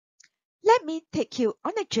Let me take you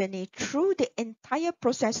on a journey through the entire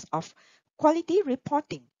process of quality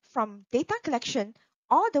reporting, from data collection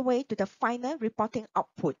all the way to the final reporting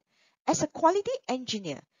output. As a quality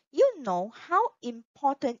engineer, you know how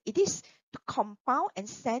important it is to compile and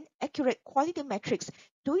send accurate quality metrics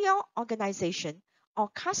to your organization or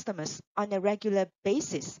customers on a regular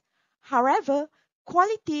basis. However,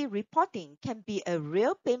 quality reporting can be a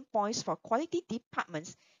real pain point for quality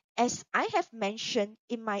departments, as I have mentioned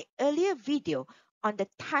in my earlier video on the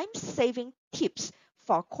time-saving tips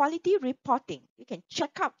for quality reporting. You can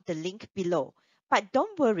check out the link below. But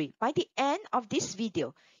don't worry, by the end of this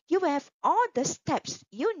video, you will have all the steps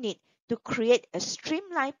you need to create a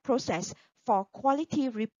streamlined process for quality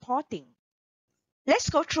reporting. Let's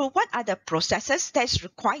go through what are the processes that's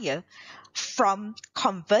required from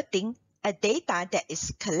converting a data that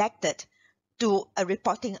is collected to a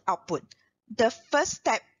reporting output. The first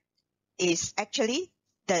step is actually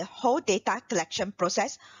the whole data collection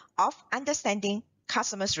process of understanding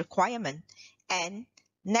customers' requirement. And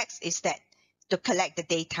next is that to collect the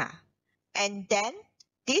data. And then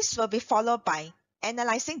this will be followed by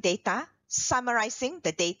analyzing data, summarizing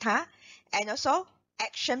the data, and also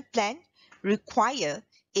action plan required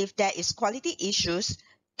if there is quality issues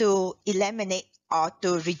to eliminate or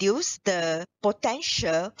to reduce the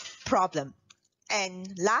potential problem. And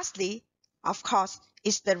lastly, of course,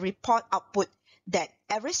 is the report output that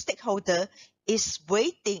every stakeholder is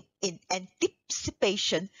waiting in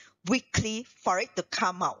anticipation weekly for it to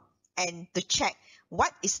come out and to check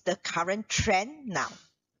what is the current trend now.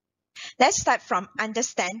 Let's start from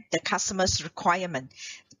understand the customer's requirement.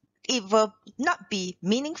 It will not be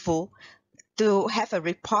meaningful to have a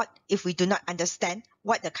report if we do not understand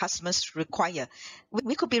what the customers require.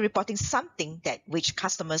 We could be reporting something that which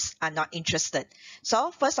customers are not interested.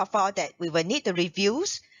 So first of all, that we will need the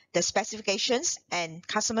reviews, the specifications and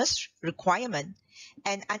customers requirement,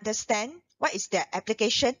 and understand what is their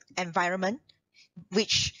application environment,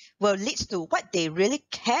 which will lead to what they really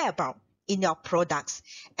care about in your products,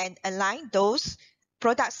 and align those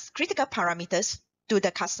products' critical parameters to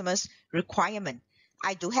the customer's requirement.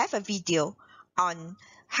 I do have a video on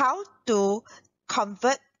how to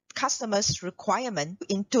convert customers' requirement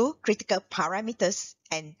into critical parameters,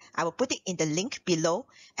 and I will put it in the link below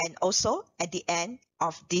and also at the end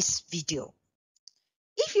of this video.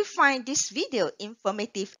 If you find this video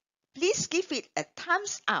informative, please give it a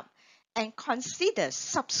thumbs up and consider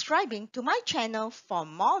subscribing to my channel for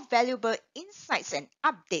more valuable insights and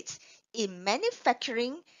updates in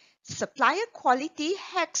manufacturing, supplier quality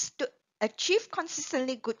hacks to achieve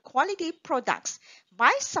consistently good quality products.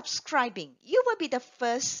 By subscribing, you will be the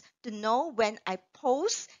first to know when I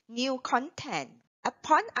post new content.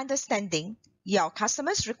 Upon understanding your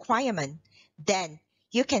customer's requirement, then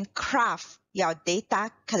you can craft your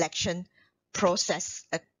data collection process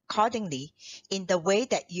accordingly in the way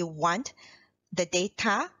that you want the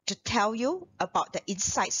data to tell you about the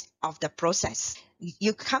insights of the process.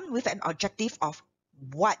 You come with an objective of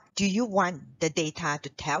what do you want the data to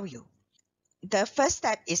tell you. The first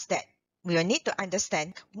step is that we will need to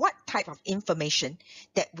understand what type of information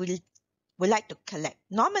that we would like to collect.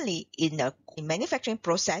 Normally in a manufacturing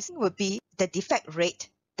process would be the defect rate,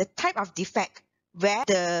 the type of defect, where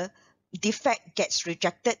the defect gets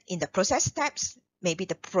rejected in the process steps, maybe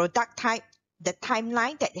the product type, the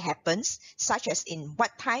timeline that happens, such as in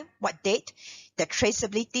what time, what date, the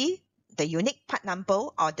traceability, the unique part number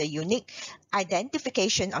or the unique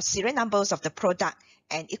identification or serial numbers of the product,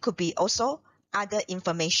 and it could be also other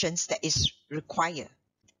informations that is required.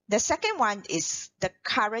 The second one is the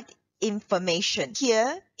current information.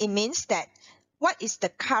 Here, it means that what is the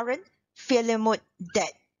current failure mode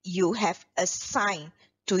that you have assigned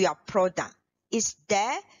to your product? Is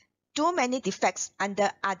there too many defects under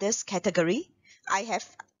others category? I have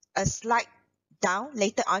a slide down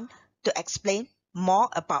later on to explain more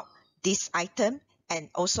about this item and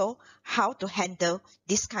also how to handle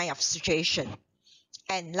this kind of situation.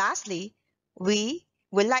 And lastly, we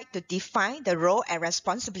would like to define the role and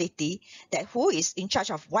responsibility, that who is in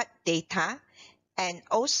charge of what data, and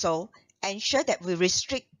also ensure that we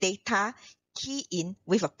restrict data key in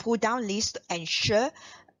with a pull down list to ensure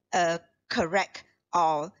correct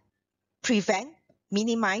or prevent,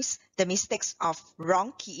 minimize the mistakes of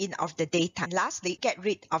wrong key in of the data. And lastly, get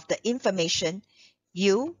rid of the information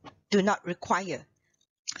you do not require.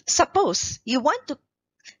 Suppose you want to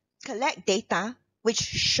collect data which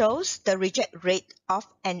shows the reject rate of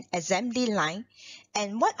an assembly line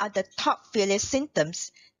and what are the top failure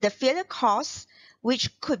symptoms, the failure cause,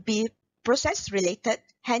 which could be process related,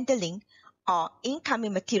 handling, or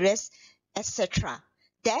incoming materials, etc.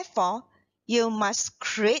 Therefore, you must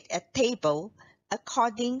create a table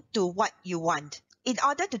according to what you want. In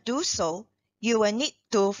order to do so, you will need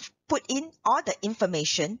to put in all the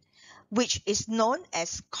information, which is known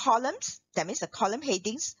as columns, that means the column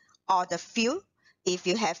headings, or the field. If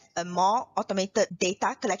you have a more automated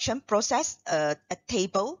data collection process, a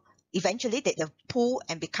table, eventually they will pull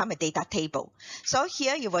and become a data table. So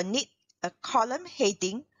here you will need a column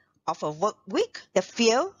heading of a work week, the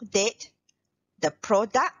field date, the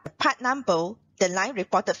product, the part number, the line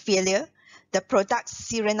reported failure, the product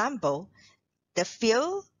serial number, the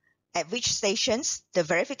field at which stations, the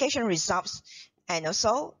verification results, and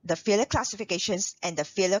also the failure classifications and the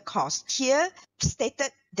failure cause. Here stated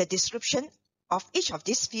the description of each of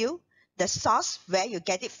these fields, the source where you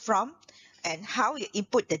get it from, and how you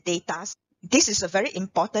input the data. This is a very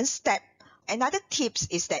important step. Another tips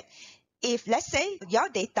is that if, let's say, your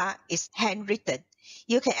data is handwritten,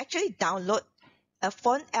 you can actually download a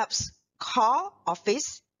phone app's call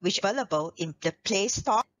Office, which is available in the Play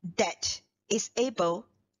Store, that is able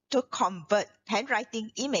to convert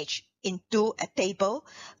handwriting image into a table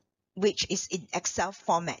which is in Excel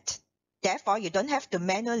format. Therefore, you don't have to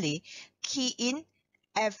manually key in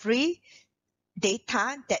every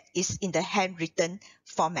data that is in the handwritten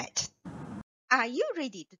format. Are you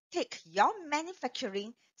ready to take your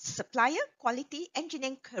manufacturing supplier quality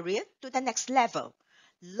engineering career to the next level?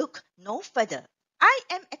 Look no further. I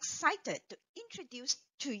am excited to introduce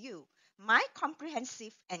to you my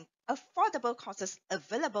comprehensive and affordable courses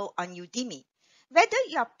available on Udemy. Whether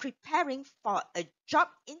you are preparing for a job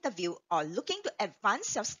interview or looking to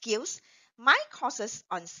advance your skills, my courses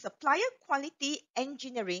on supplier quality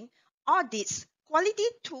engineering, audits, quality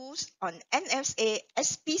tools on NSA,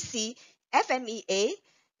 SPC, FMEA,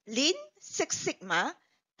 Lean Six Sigma,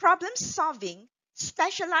 problem solving,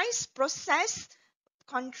 specialized process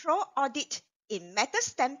control audit in metal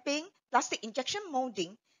stamping, plastic injection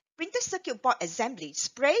molding, printed circuit board assembly,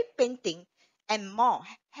 spray painting, and more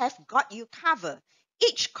have got you covered.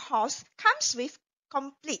 Each course comes with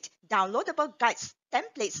complete downloadable guides,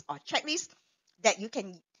 templates, or checklists that you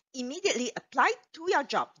can immediately apply to your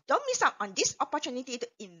job. Don't miss out on this opportunity to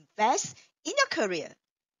invest in your career.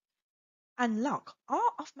 Unlock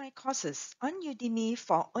all of my courses on Udemy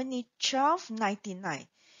for only $12.99.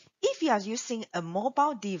 If you are using a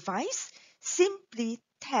mobile device, simply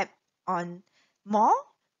tap on More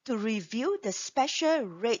to review the special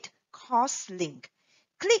rate course link.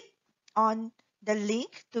 Click on the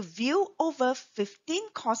link to view over 15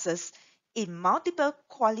 courses in multiple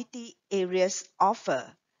quality areas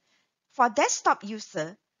offered. For desktop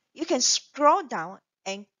user, you can scroll down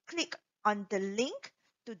and click on the link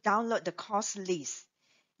to download the course list.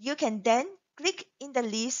 You can then click in the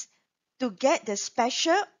list to get the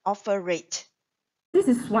special offer rate. This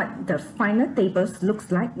is what the final tables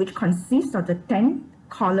looks like, which consists of the 10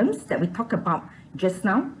 columns that we talked about just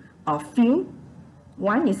now, of field.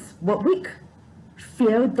 One is work week,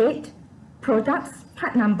 field date, products,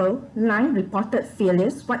 part number, line reported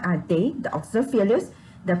failures, what are they, the observed failures,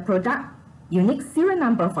 the product, unique serial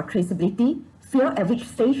number for traceability, field at which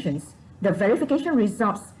stations, the verification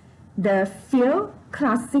results, the field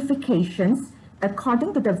classifications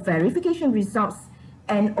according to the verification results,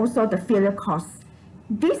 and also the failure costs.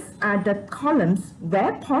 These are the columns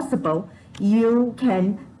where possible you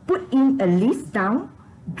can put in a list down,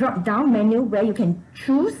 drop down menu where you can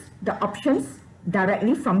choose the options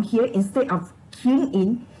directly from here instead of keying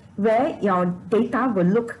in, where your data will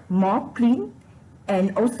look more clean,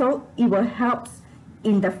 and also it will help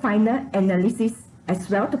in the final analysis as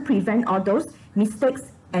well to prevent all those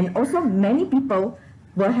mistakes. And also many people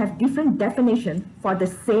will have different definition for the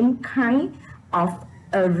same kind of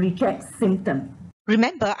a reject symptom.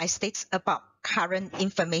 Remember, I stated about current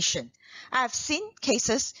information. I have seen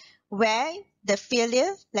cases where the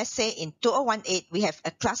failure, let's say in 2018, we have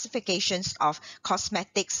a classifications of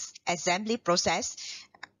cosmetics assembly process,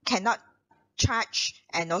 cannot charge,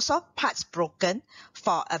 and also parts broken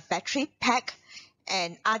for a battery pack,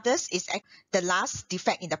 and others is the last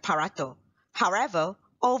defect in the Pareto. However,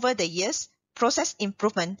 over the years, process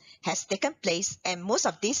improvement has taken place and most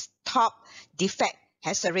of these top defect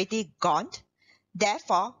has already gone.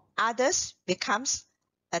 Therefore, others becomes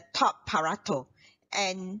a top Pareto.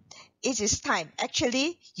 And it is time.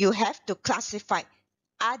 Actually, you have to classify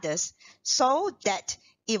others so that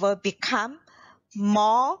it will become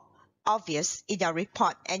more obvious in your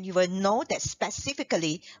report and you will know that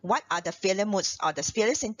specifically what are the failure modes or the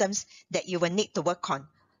failure symptoms that you will need to work on,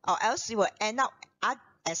 or else you will end up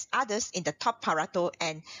as others in the top Pareto,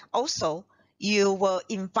 and also you will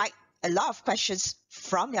invite a lot of questions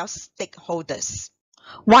from your stakeholders.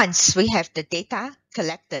 Once we have the data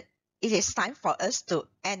collected, it is time for us to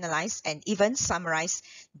analyze and even summarize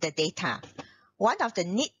the data. One of the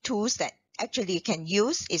neat tools that actually you can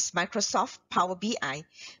use is Microsoft Power BI,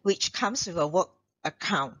 which comes with a work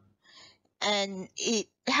account. And it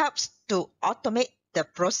helps to automate the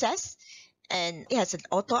process, and it has an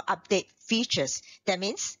auto update features. That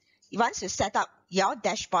means once you set up your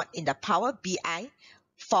dashboard in the Power BI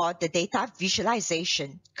for the data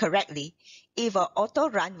visualization correctly, it will auto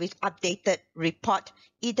run with updated report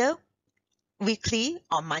either weekly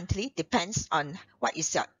or monthly, depends on what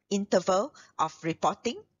is your interval of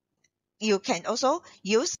reporting. You can also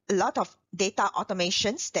use a lot of data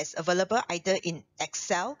automations that's available either in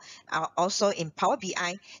Excel or also in Power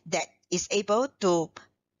BI that is able to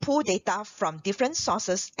pull data from different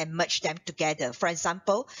sources and merge them together. For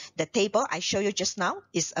example, the table I showed you just now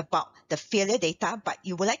is about the failure data, but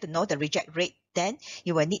you would like to know the reject rate, then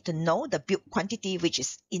you will need to know the build quantity, which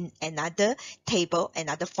is in another table,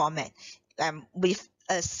 another format. With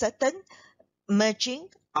a certain merging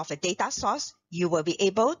of a data source, you will be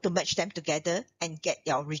able to merge them together and get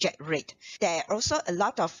your reject rate. There are also a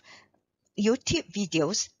lot of YouTube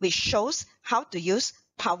videos which shows how to use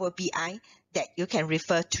Power BI that you can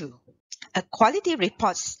refer to. A quality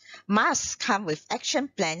reports must come with action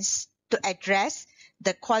plans to address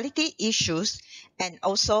the quality issues and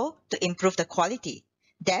also to improve the quality.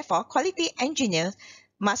 Therefore, quality engineers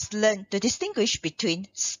must learn to distinguish between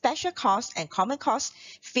special cause and common cause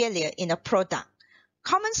failure in a product.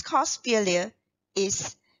 Common cause failure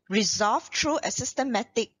is resolved through a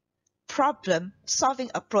systematic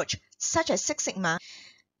problem-solving approach such as Six Sigma.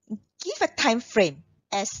 Give a time frame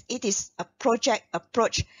as it is a project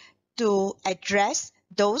approach to address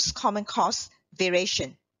those common cause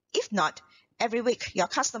variation. If not, every week your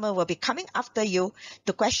customer will be coming after you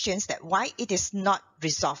to questions that why it is not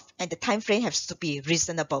resolved, and the time frame has to be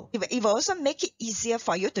reasonable. It will also make it easier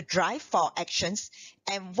for you to drive for actions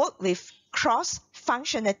and work with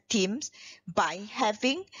cross-functional teams by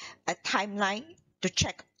having a timeline to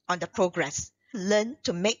check on the progress. Learn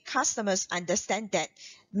to make customers understand that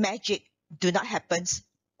magic do not happen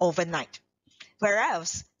overnight.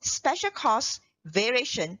 Whereas special cause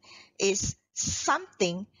variation is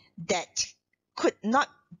something that could not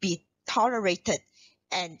be tolerated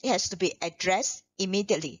and it has to be addressed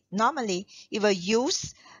immediately. Normally, it will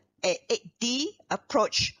use a 8D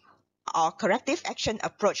approach or corrective action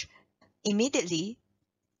approach. Immediately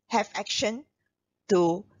have action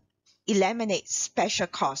to eliminate special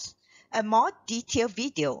cause. A more detailed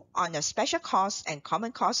video on the special cause and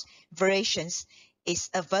common cause variations is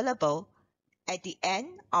available at the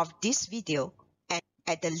end of this video and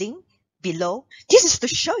at the link below. This is to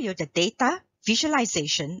show you the data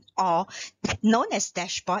visualization, or known as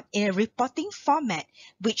dashboard, in a reporting format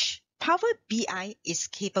which Power BI is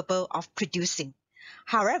capable of producing.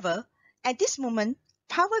 However, at this moment,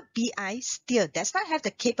 Power BI still does not have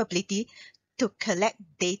the capability to collect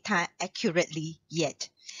data accurately yet.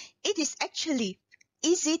 It is actually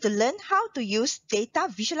easy to learn how to use data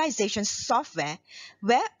visualization software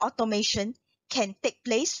where automation can take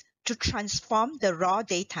place to transform the raw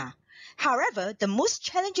data. However, the most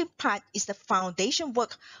challenging part is the foundation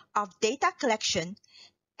work of data collection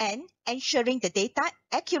and ensuring the data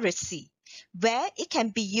accuracy, where it can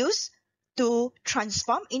be used to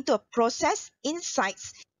transform into a process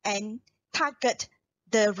insights and target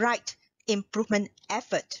the right improvement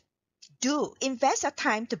effort. Do invest your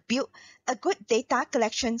time to build a good data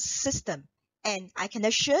collection system. And I can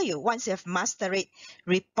assure you, once you have mastered it,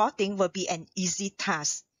 reporting will be an easy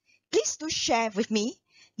task. Please do share with me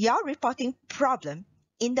your reporting problem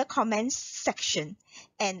in the comments section,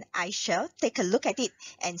 and I shall take a look at it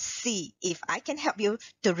and see if I can help you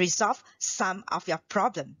to resolve some of your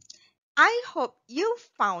problem. I hope you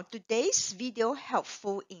found today's video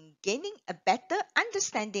helpful in gaining a better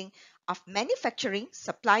understanding of manufacturing,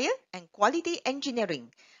 supplier, and quality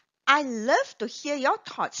engineering. I love to hear your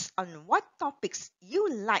thoughts on what topics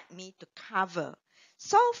you like me to cover.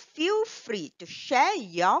 So feel free to share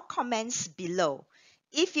your comments below.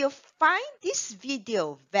 If you find this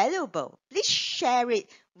video valuable, please share it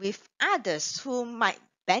with others who might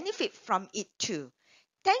benefit from it too.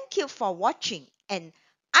 Thank you for watching, and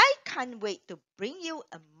I can't wait to bring you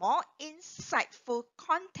a more insightful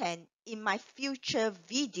content in my future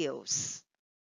videos.